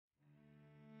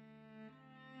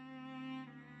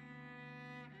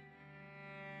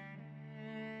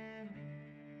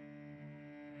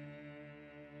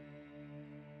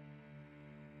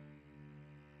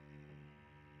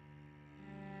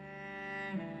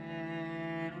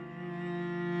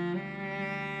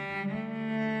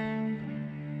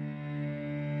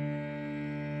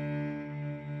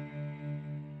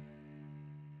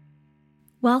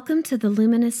Welcome to the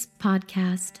Luminous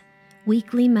podcast,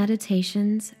 weekly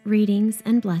meditations, readings,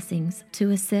 and blessings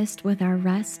to assist with our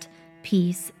rest,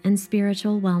 peace, and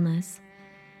spiritual wellness.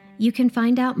 You can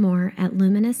find out more at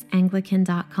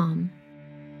luminousanglican.com.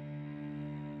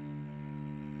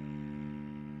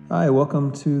 Hi,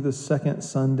 welcome to the second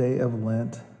Sunday of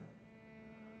Lent.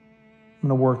 I'm going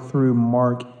to work through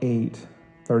Mark 8,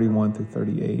 31 through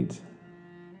 38,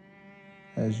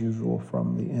 as usual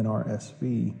from the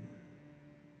NRSV.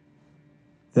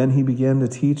 Then he began to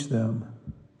teach them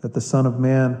that the Son of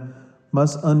Man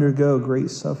must undergo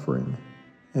great suffering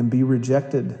and be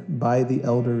rejected by the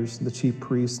elders, the chief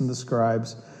priests, and the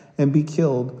scribes, and be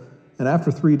killed, and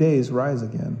after 3 days rise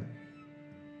again.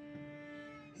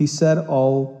 He said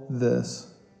all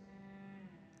this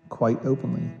quite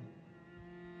openly.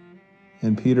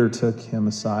 And Peter took him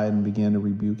aside and began to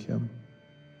rebuke him.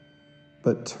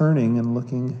 But turning and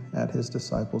looking at his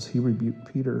disciples, he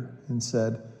rebuked Peter and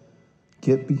said,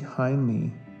 "Get behind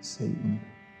me, Satan,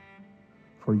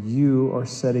 for you are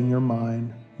setting your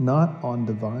mind not on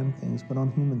divine things, but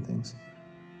on human things."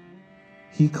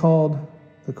 He called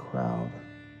the crowd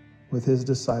with his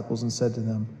disciples and said to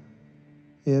them,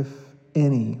 "If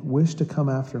any wish to come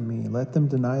after me, let them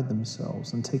deny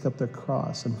themselves and take up their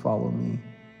cross and follow me.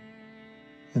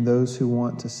 And those who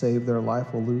want to save their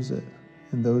life will lose it,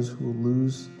 and those who will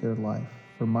lose their life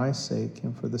for my sake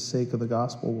and for the sake of the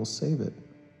gospel will save it.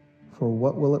 For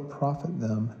what will it profit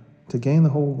them to gain the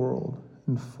whole world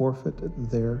and forfeit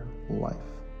their life?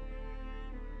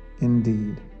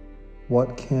 Indeed,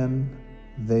 what can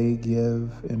they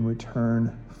give in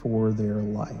return for their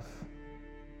life?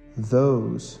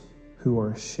 Those who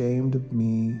are ashamed of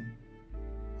me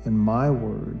and my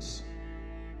words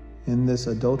in this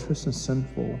adulterous and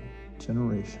sinful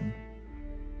generation,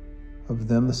 of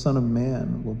them the Son of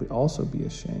Man will also be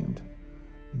ashamed.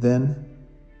 Then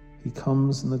he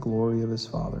comes in the glory of his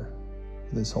Father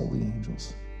with his holy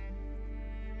angels."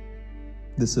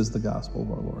 This is the gospel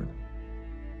of our Lord.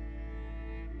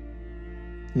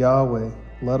 Yahweh,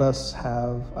 let us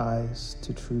have eyes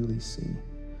to truly see,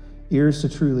 ears to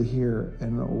truly hear,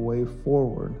 and a way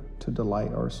forward to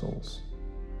delight our souls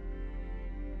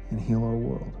and heal our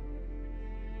world.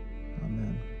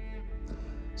 Amen.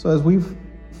 So as we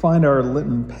find our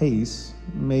Lenten pace,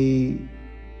 may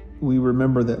we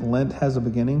remember that Lent has a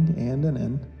beginning and an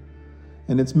end,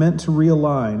 and it's meant to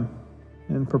realign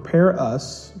and prepare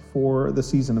us for the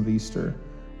season of Easter,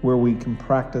 where we can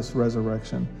practice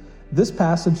resurrection. This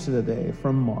passage today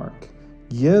from Mark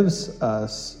gives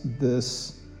us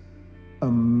this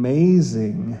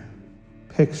amazing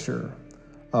picture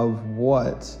of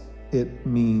what it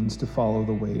means to follow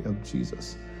the way of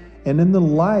Jesus. And in the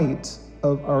light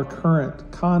of our current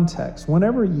context,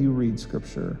 whenever you read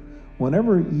Scripture,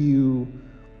 whenever you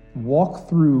walk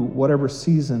through whatever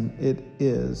season it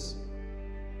is,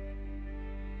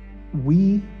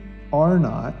 we are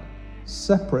not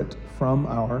separate from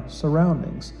our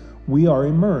surroundings. We are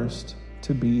immersed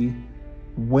to be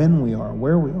when we are,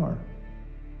 where we are.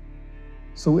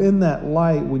 So in that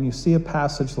light, when you see a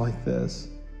passage like this,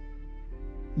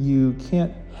 you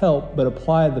can't help but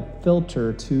apply the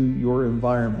filter to your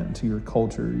environment, to your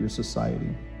culture, your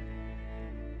society.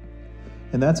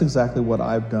 And that's exactly what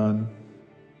I've done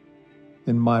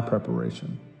in my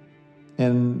preparation.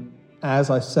 And as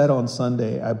I said on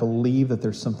Sunday, I believe that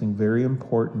there's something very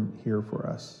important here for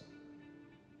us.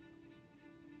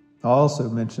 I also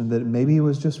mentioned that maybe it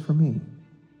was just for me,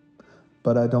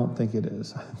 but I don't think it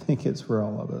is. I think it's for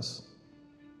all of us.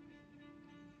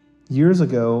 Years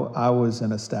ago, I was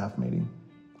in a staff meeting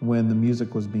when the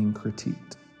music was being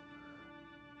critiqued.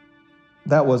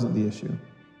 That wasn't the issue.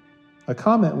 A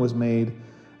comment was made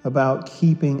about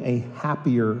keeping a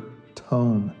happier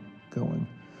tone going.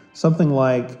 Something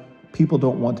like, people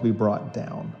don't want to be brought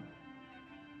down.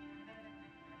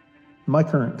 In my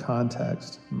current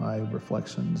context, my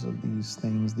reflections of these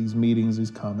things, these meetings, these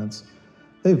comments,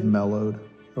 they've mellowed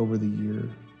over the year,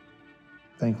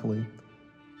 thankfully.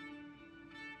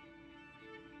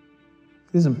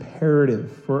 It is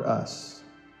imperative for us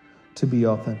to be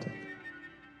authentic,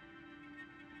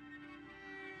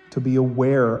 to be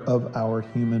aware of our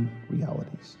human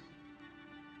realities.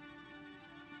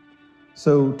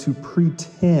 So to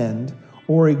pretend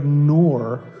or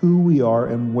ignore who we are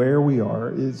and where we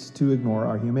are is to ignore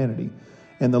our humanity.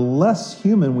 And the less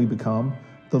human we become,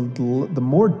 the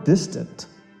more distant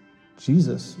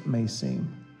Jesus may seem.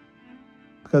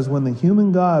 Because when the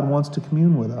human God wants to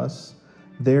commune with us,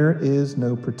 there is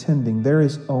no pretending. There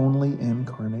is only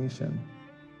incarnation.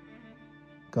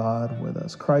 God with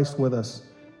us, Christ with us.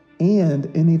 And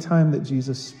anytime that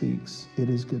Jesus speaks, it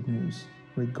is good news.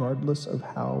 regardless of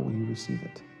how we receive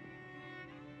it.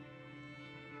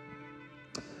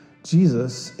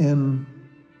 Jesus, in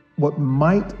what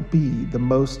might be the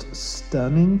most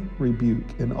stunning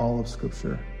rebuke in all of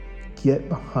Scripture, "Get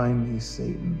behind me,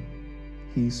 Satan,"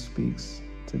 he speaks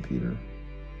to Peter.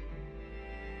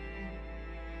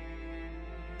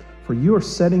 "For you are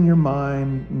setting your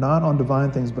mind not on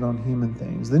divine things, but on human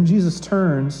things." Then Jesus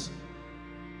turns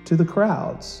to the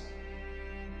crowds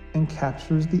and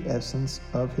captures the essence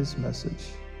of his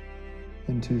message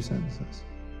in 2 sentences.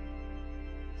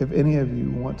 "If any of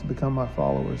you want to become my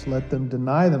followers, let them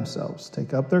deny themselves,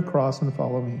 take up their cross, and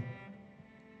follow me.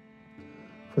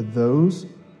 For those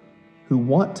who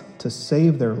want to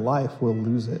save their life will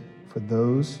lose it. For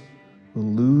those who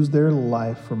lose their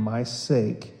life for my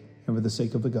sake and for the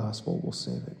sake of the gospel will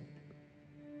save it."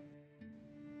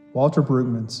 Walter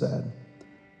Brueggemann said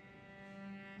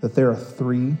that there are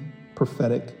 3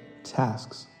 prophetic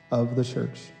tasks of the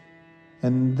church,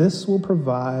 and this will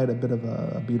provide a bit of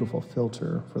a beautiful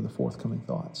filter for the forthcoming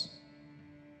thoughts.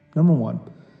 Number 1,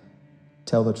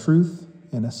 tell the truth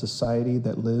in a society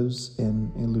that lives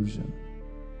in illusion.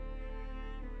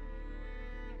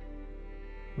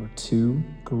 Number 2,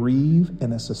 grieve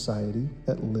in a society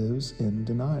that lives in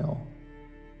denial.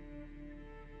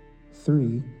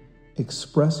 3,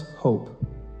 express hope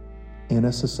in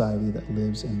a society that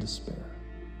lives in despair.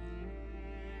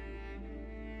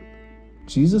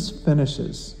 Jesus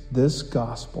finishes this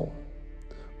gospel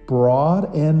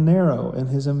broad and narrow in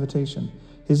his invitation.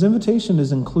 His invitation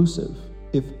is inclusive.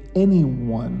 If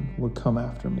anyone would come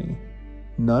after me,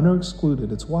 none are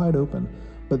excluded. It's wide open.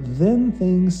 But then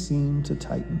things seem to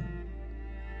tighten.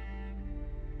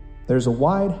 There's a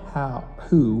wide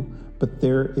who, but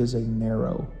there is a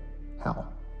narrow how.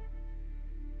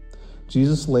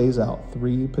 Jesus lays out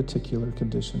 3 particular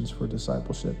conditions for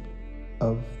discipleship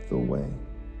of the way.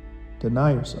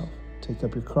 Deny yourself, take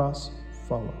up your cross,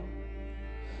 follow.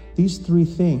 These 3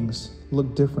 things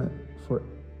look different for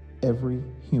every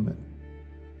human.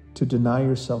 To deny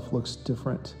yourself looks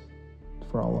different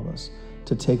for all of us.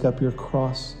 To take up your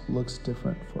cross looks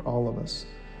different for all of us.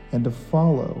 And to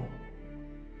follow,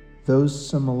 those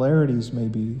similarities may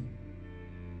be,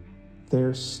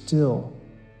 there's still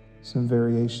some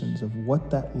variations of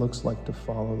what that looks like to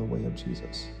follow the way of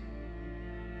Jesus.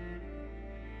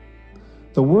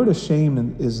 The word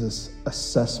ashamed is this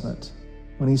assessment.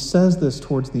 When he says this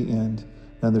towards the end,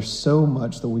 now there's so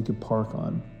much that we could park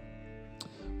on,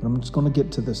 but I'm just going to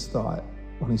get to this thought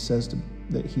when he says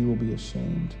that he will be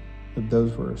ashamed. If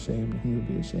those were ashamed, he would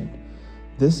be ashamed.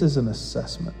 This is an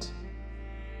assessment.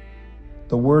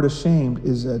 The word ashamed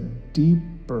is a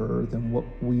deeper than what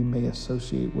we may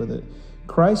associate with it.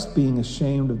 Christ being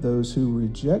ashamed of those who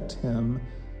reject him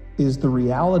is the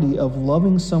reality of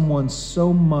loving someone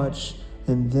so much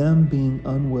and them being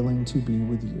unwilling to be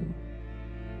with you,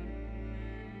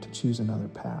 to choose another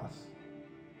path.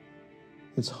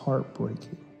 It's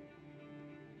heartbreaking.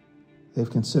 They've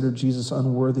considered Jesus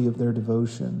unworthy of their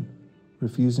devotion,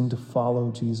 refusing to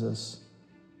follow Jesus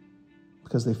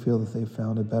because they feel that they've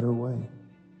found a better way,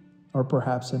 or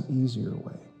perhaps an easier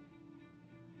way.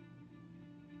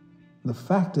 The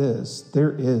fact is,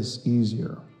 there is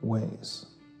easier ways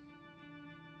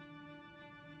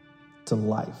to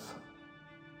life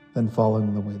than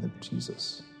following the way of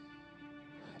Jesus,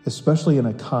 especially in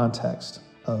a context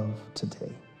of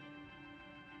today.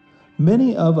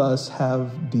 Many of us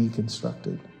have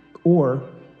deconstructed or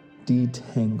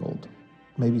detangled.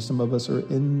 Maybe some of us are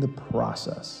in the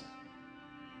process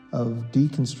of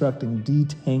deconstructing,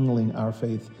 detangling our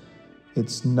faith.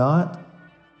 It's not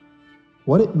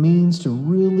what it means to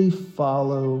really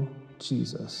follow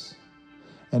Jesus.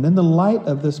 And in the light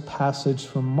of this passage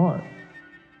from Mark,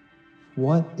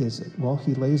 what is it? Well,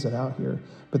 he lays it out here.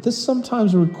 But this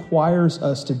sometimes requires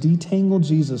us to detangle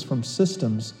Jesus from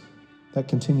systems that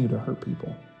continue to hurt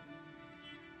people.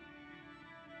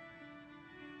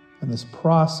 And this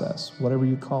process, whatever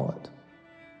you call it,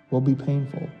 will be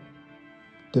painful,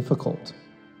 difficult,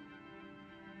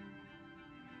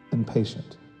 and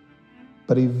patient.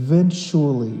 But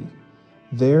eventually,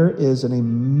 there is an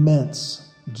immense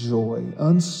joy,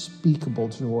 unspeakable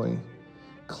joy,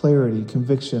 clarity,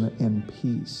 conviction, and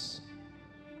peace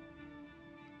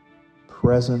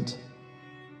present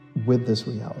with this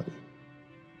reality.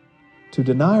 To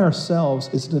deny ourselves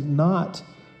is to not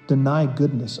deny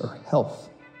goodness or health.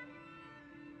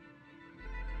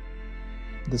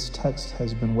 This text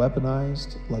has been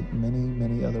weaponized like many,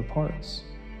 many other parts.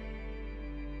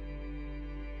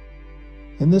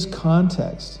 In this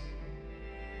context,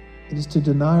 it is to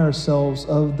deny ourselves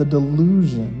of the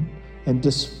delusion and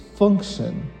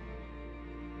dysfunction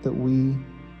that we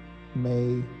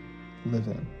may live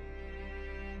in.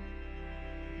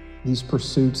 These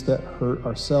pursuits that hurt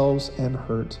ourselves and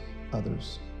hurt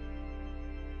others.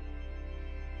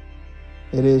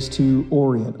 It is to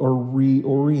orient or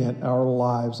reorient our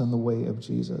lives in the way of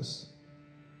Jesus,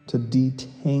 to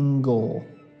detangle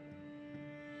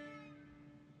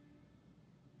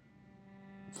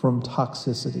from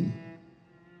toxicity,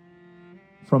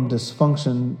 from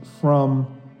dysfunction,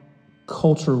 from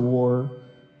culture war,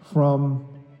 from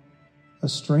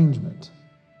estrangement.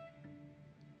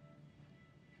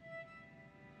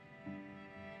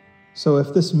 So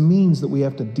if this means that we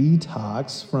have to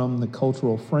detox from the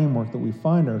cultural framework that we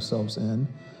find ourselves in,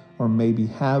 or maybe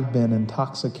have been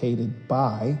intoxicated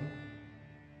by,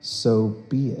 so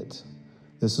be it.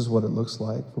 This is what it looks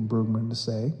like for Brugman to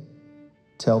say,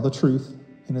 tell the truth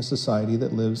in a society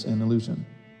that lives in illusion,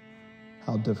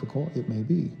 how difficult it may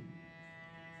be.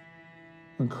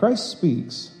 When Christ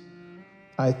speaks,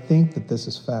 I think that this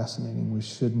is fascinating. We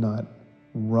should not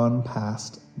run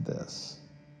past this.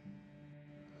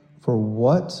 For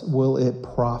what will it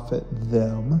profit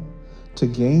them to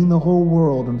gain the whole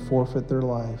world and forfeit their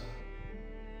life?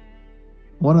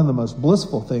 One of the most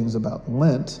blissful things about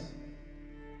Lent,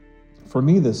 for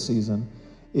me this season,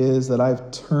 is that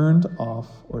I've turned off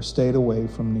or stayed away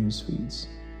from news feeds.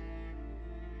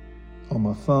 On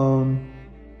my phone,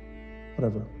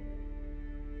 whatever.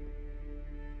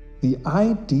 The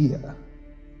idea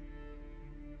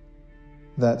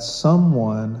that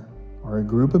someone or a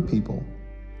group of people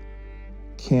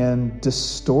can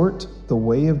distort the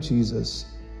way of Jesus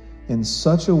in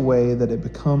such a way that it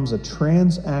becomes a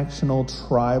transactional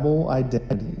tribal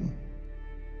identity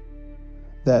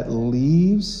that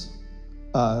leaves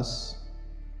us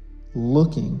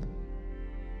looking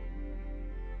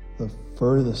the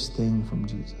furthest thing from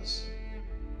Jesus.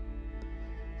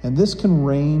 And this can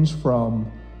range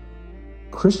from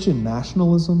Christian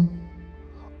nationalism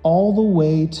all the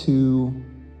way to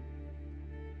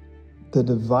the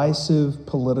divisive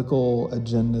political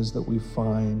agendas that we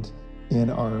find in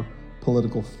our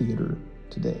political theater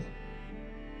today.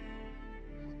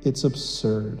 It's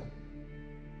absurd.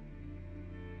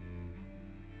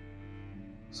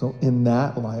 So in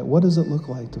that light, what does it look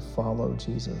like to follow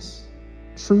Jesus?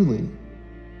 Truly.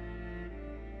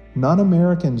 Not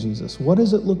American Jesus. What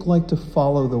does it look like to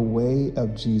follow the way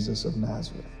of Jesus of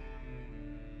Nazareth?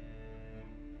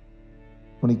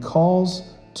 When he calls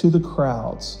to the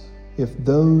crowds, if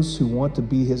those who want to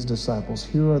be his disciples,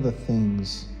 here are the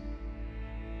things.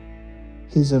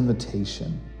 His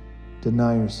invitation: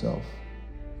 deny yourself,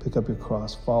 pick up your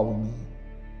cross, follow me.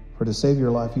 For to save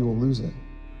your life, you will lose it.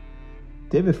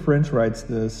 David French writes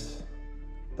this: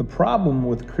 the problem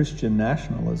with Christian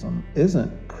nationalism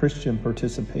isn't Christian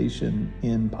participation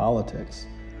in politics,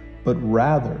 but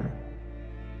rather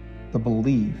the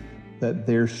belief that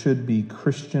there should be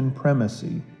Christian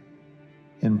primacy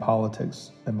in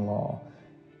politics and law.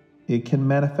 It can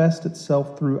manifest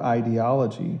itself through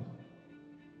ideology,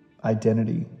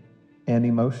 identity, and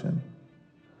emotion.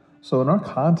 So in our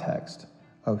context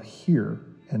of here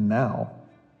and now,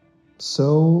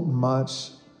 so much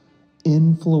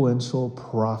influential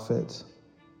prophet,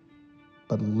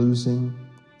 but losing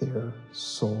their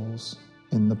souls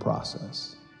in the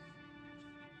process.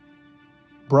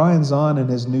 Brian Zahn, in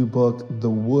his new book, The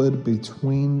Wood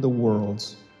Between the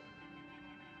Worlds,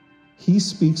 he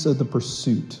speaks of the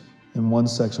pursuit in one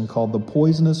section called The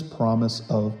Poisonous Promise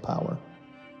of Power,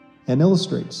 and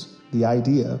illustrates the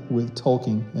idea with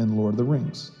Tolkien and Lord of the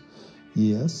Rings.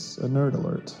 Yes, a nerd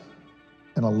alert,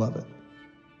 and I love it.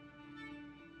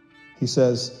 He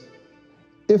says,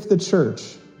 if the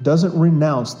church doesn't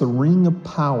renounce the ring of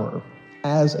power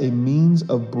as a means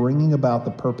of bringing about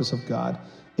the purpose of God,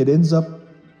 it ends up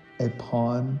a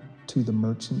pawn to the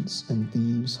merchants and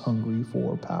thieves hungry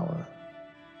for power.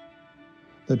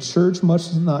 The church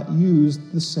must not use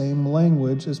the same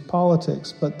language as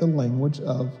politics, but the language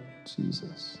of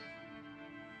Jesus.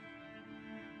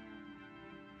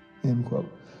 End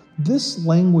quote. This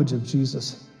language of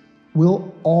Jesus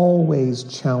will always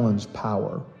challenge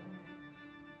power.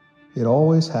 It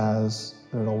always has,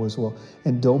 and it always will.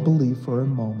 And don't believe for a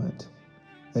moment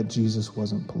that Jesus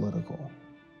wasn't political.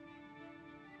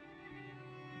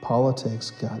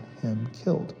 Politics got him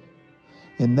killed.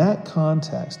 In that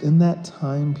context, in that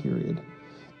time period,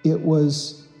 it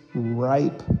was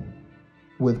ripe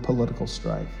with political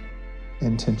strife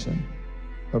and tension,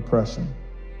 oppression,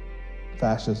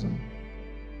 fascism,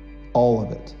 all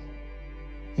of it.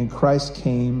 And Christ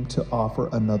came to offer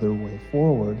another way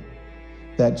forward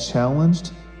that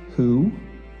challenged who?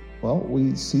 Well,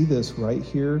 we see this right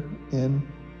here in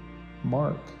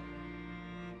Mark.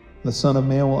 The Son of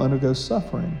Man will undergo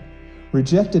suffering.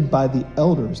 rejected by the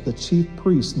elders, the chief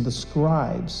priests, and the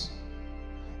scribes.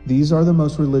 These are the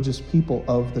most religious people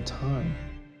of the time.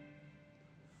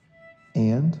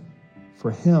 And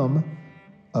for him,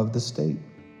 of the state.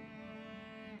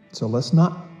 So let's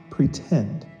not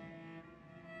pretend.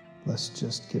 Let's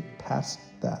just get past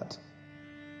that.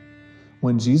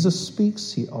 When Jesus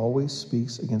speaks, he always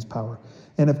speaks against power.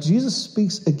 And if Jesus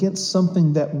speaks against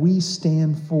something that we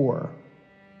stand for,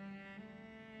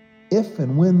 if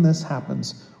and when this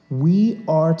happens, we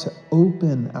are to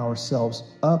open ourselves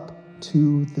up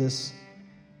to this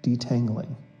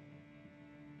detangling.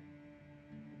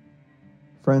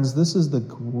 Friends, this is the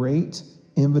great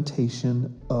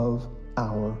invitation of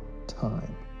our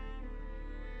time.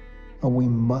 And we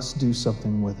must do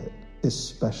something with it,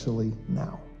 especially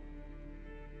now.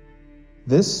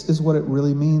 This is what it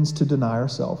really means to deny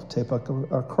ourselves, take up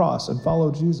our cross, and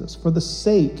follow Jesus for the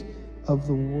sake of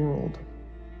the world.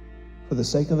 For the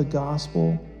sake of the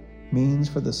gospel means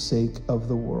for the sake of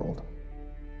the world.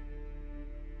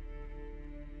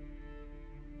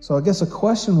 So I guess a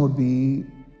question would be,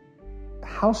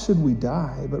 how should we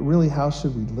die? But really, how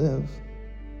should we live?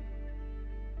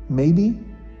 Maybe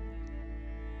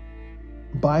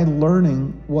by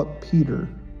learning what Peter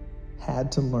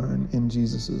had to learn in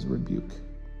Jesus' rebuke.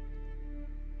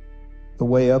 The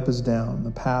way up is down.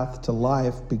 The path to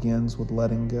life begins with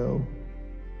letting go.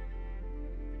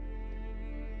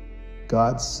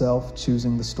 God's self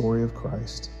choosing the story of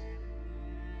Christ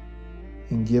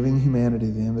and giving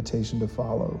humanity the invitation to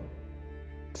follow,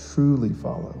 truly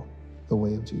follow the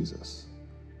way of Jesus.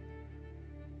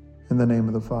 In the name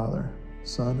of the Father,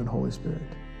 Son, and Holy Spirit.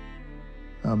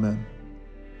 Amen.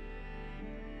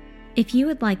 If you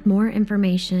would like more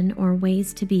information or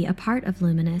ways to be a part of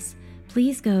Luminous,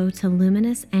 please go to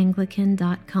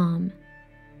luminousanglican.com.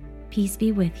 Peace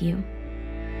be with you.